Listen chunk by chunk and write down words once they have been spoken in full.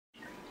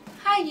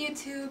Hi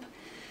YouTube!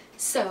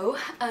 So,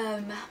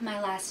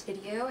 my last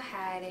video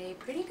had a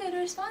pretty good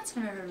response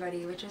from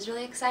everybody, which was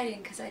really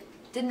exciting because I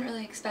didn't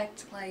really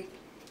expect, like,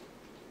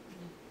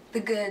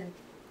 the good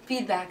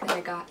feedback that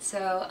I got.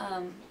 So,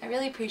 I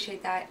really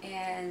appreciate that,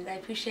 and I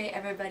appreciate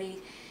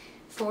everybody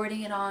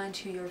forwarding it on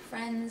to your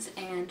friends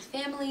and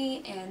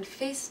family and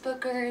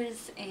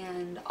Facebookers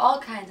and all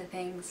kinds of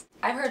things.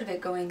 I've heard of it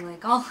going,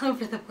 like, all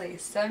over the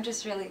place, so I'm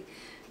just really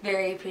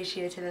very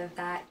appreciative of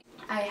that.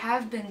 I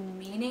have been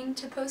meaning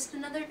to post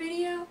another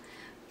video,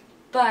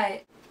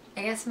 but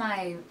I guess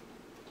my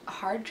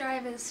hard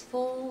drive is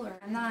full, or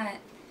I'm not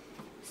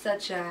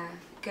such a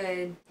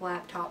good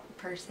laptop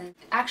person.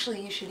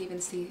 Actually, you should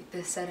even see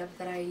the setup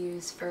that I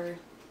use for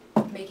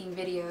making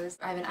videos.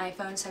 I have an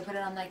iPhone, so I put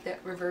it on like the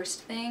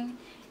reversed thing,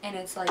 and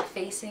it's like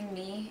facing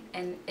me,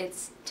 and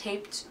it's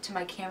taped to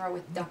my camera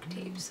with duct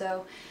tape.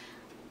 So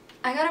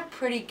I got a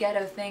pretty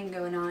ghetto thing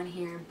going on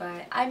here,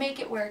 but I make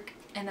it work,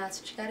 and that's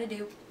what you gotta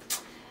do.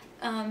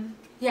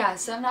 Yeah,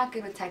 so I'm not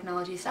good with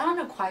technology, so I don't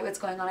know quite what's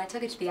going on. I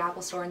took it to the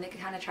Apple store and they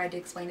kind of tried to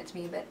explain it to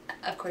me, but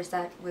of course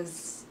that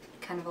was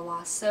kind of a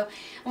loss. So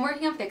I'm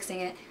working on fixing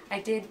it. I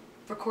did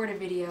record a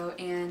video,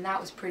 and that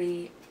was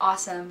pretty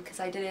awesome because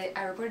I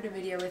recorded a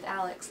video with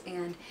Alex,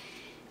 and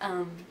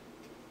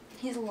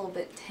he's a little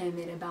bit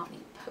timid about me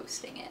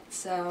posting it.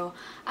 So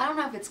I don't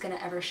know if it's going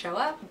to ever show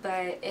up,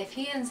 but if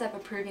he ends up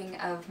approving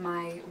of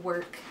my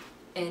work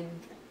in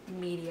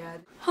media,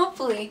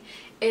 hopefully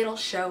it'll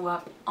show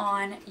up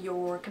on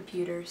your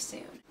computer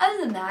soon.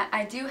 Other than that,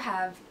 I do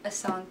have a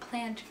song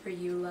planned for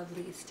you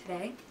lovelies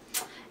today,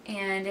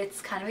 and it's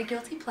kind of a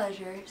guilty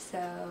pleasure,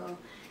 so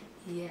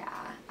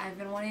yeah, I've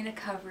been wanting to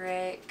cover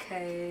it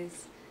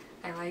because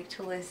I like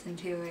to listen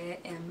to it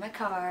in my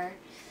car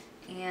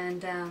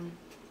and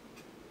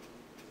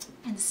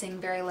sing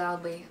very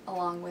loudly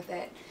along with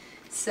it.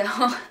 So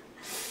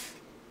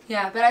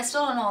yeah, but I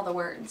still don't know all the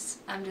words.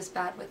 I'm just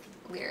bad with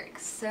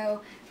lyrics.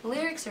 So the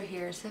lyrics are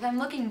here, so if I'm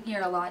looking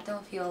here a lot,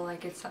 don't feel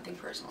like it's something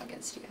personal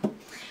against you.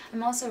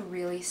 I'm also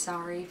really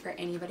sorry for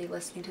anybody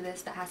listening to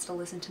this that has to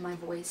listen to my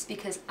voice,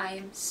 because I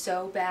am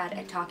so bad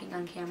at talking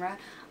on camera.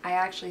 I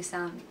actually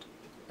sound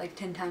like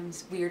 10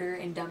 times weirder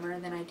and dumber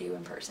than I do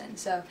in person.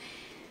 So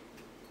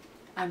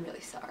I'm really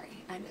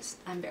sorry.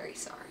 I'm very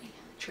sorry.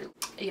 Truly.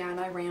 Yeah, and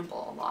I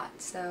ramble a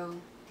lot, so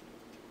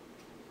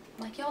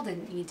like, y'all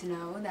didn't need to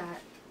know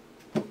that.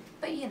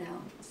 But you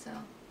know, so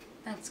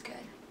that's good.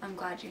 I'm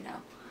glad you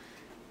know.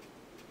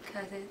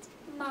 Because it's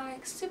my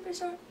super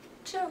short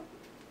show.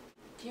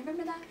 Do you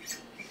remember that?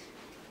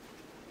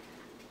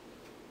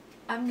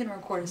 I'm gonna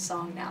record a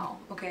song now,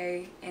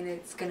 okay? And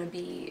it's gonna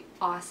be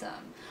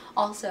awesome.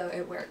 Also,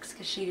 it works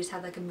because she just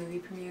had like a movie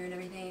premiere and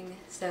everything.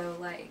 So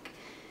like,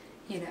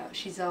 you know,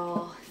 she's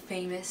all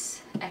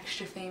famous,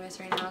 extra famous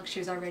right now because she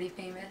was already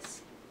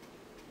famous.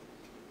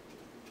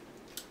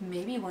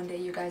 Maybe one day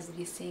you guys will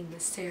be seeing the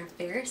Sarah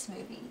Faris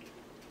movie.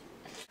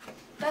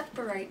 But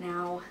for right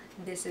now,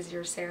 this is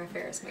your Sarah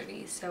Faris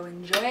movie. So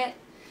enjoy it,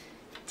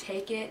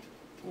 take it,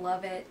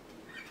 love it,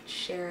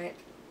 share it,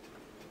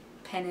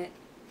 pin it,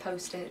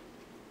 post it.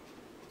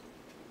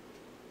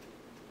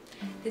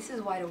 This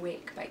is Wide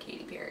Awake by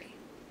Katy Perry.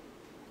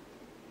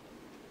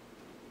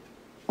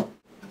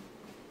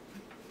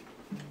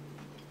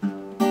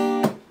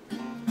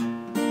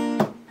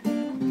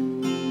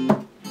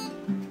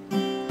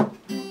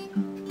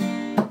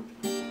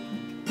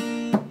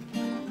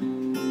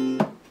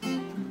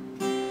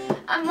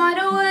 I'm wide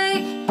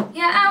awake,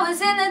 yeah, I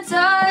was in the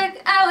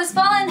dark, I was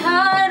falling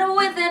hard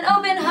with an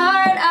open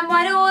heart. I'm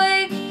wide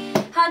awake,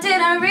 how did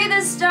I read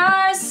the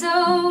stars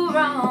so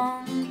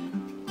wrong?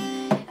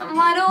 I'm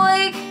wide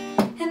awake,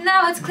 and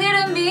now it's clear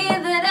to me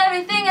that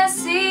everything I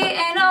see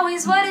ain't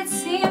always what it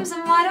seems.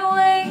 I'm wide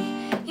awake,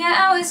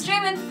 yeah, I was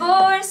dreaming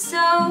for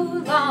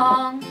so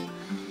long.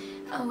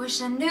 I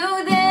wish I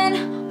knew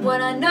then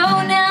what I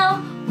know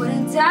now.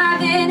 Wouldn't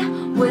dive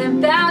in,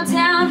 wouldn't bow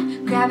down.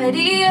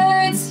 Gravity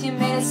hurts, you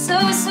made it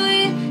so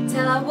sweet,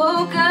 till I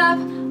woke up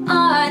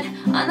on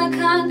the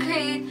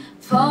concrete,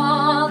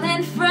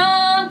 falling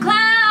from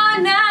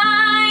cloud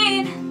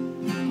nine,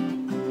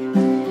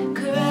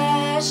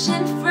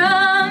 crashing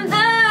from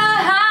the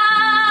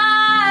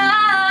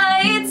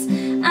heights.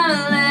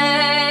 I'm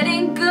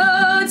letting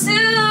go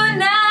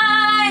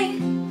tonight.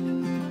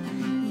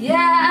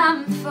 Yeah,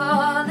 I'm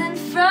falling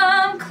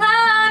from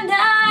cloud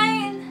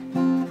nine.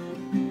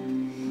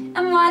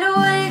 I'm wide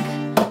awake,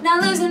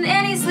 not losing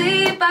any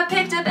sleep. I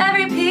picked up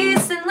every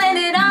piece and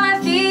landed on my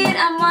feet.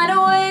 I'm wide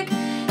awake,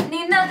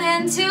 need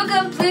nothing to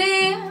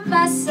complete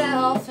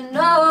myself.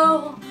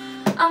 No,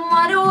 I'm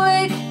wide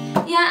awake,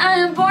 yeah, I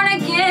am born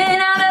again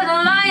out of the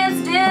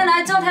lion's den.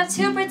 I don't have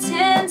to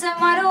pretend. I'm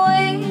wide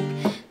awake,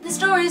 the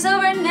story's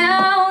over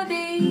now,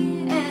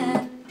 the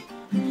end.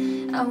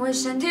 I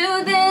wish I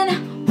knew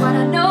then what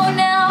I know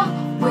now.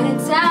 Wouldn't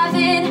dive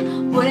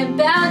in, wouldn't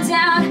bow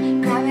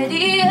down.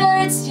 Gravity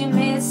hurts, you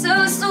made it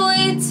so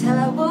sweet, till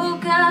I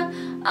woke up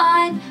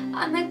on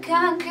the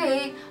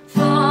concrete,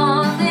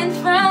 falling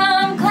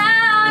from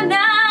cloud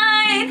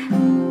nine,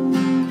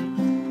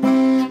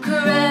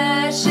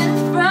 crashing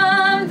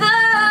from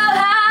the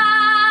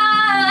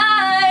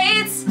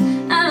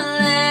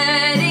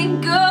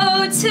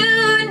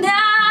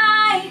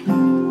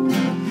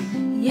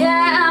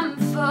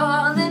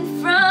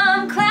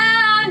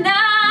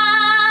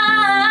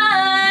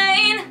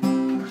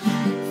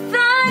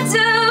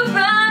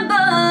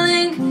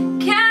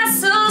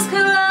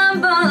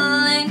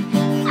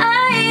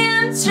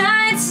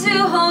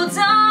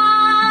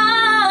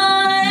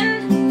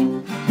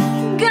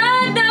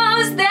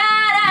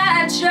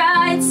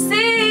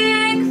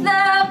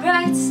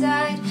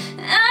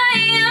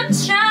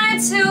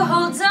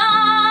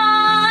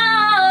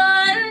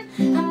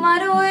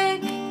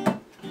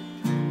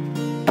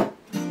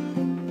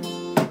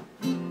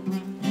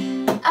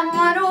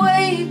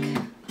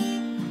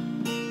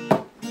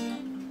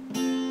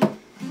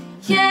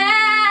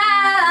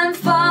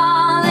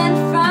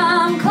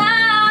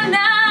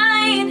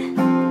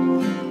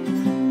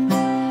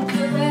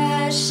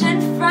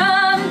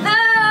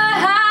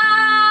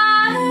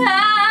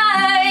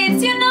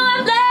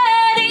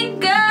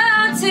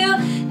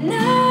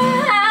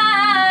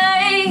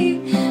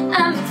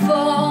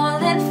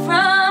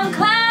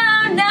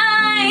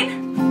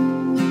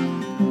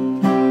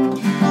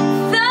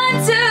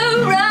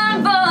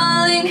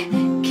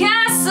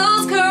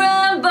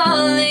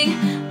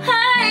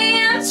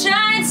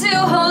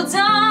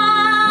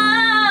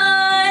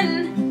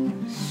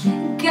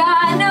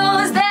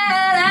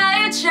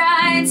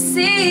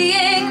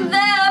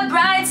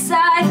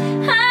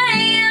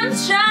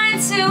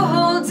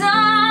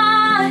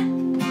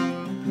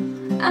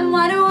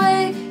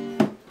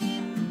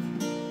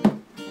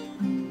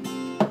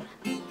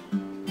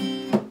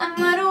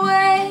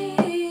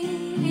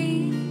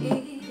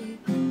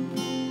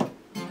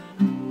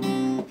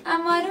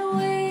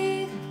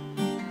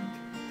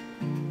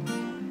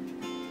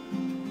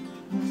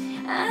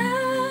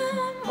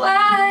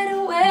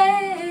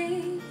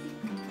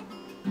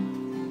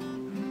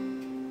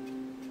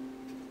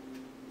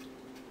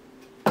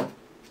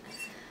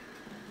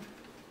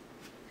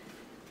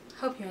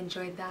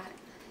enjoyed that.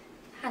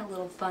 Had a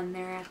little fun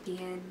there at the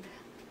end.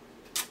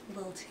 A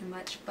little too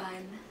much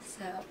fun,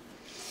 so.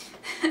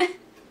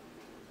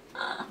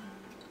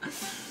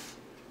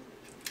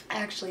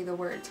 Actually, the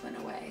words went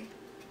away.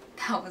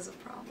 That was a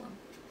problem.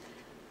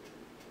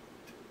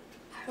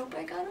 I hope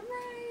I got them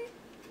right.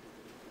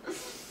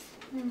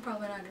 I'm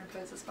probably not gonna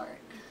post this part.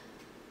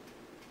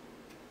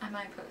 I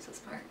might post this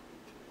part.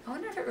 I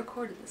wonder if it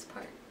recorded this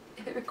part.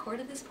 If it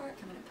recorded this part,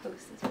 I'm gonna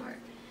post this part.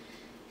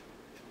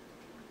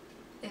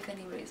 If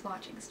anybody's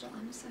watching still,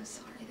 I'm so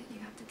sorry that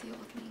you have to deal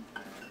with me.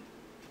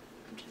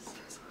 I'm just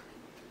so sorry.